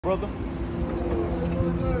Brother,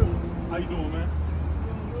 how you doing, man?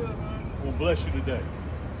 Doing good, man. Well, bless you today.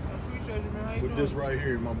 I appreciate you, man. How you With doing? this right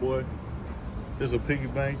here, my boy. This is a piggy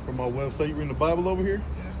bank from my website. You reading the Bible over here?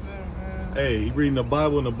 Yes, sir, man. Hey, he reading the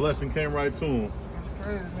Bible and the blessing came right to him. That's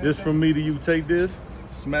crazy, man. This from me to you. Take this,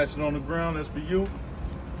 smash it on the ground. That's for you.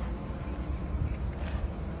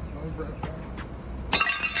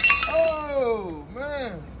 Oh,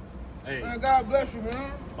 man. Hey, Man, God bless you,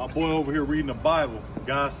 man. my boy over here reading the Bible.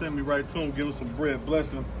 God sent me right to him, give him some bread,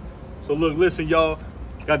 bless him. So look, listen, y'all.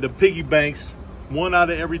 Got the piggy banks. 1 out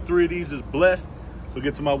of every 3 of these is blessed. So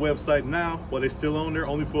get to my website now while they're still on there,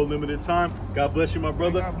 only for a limited time. God bless you, my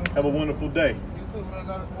brother. God bless you. Have a wonderful day. You too, man.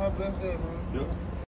 God bless that, man. Yep.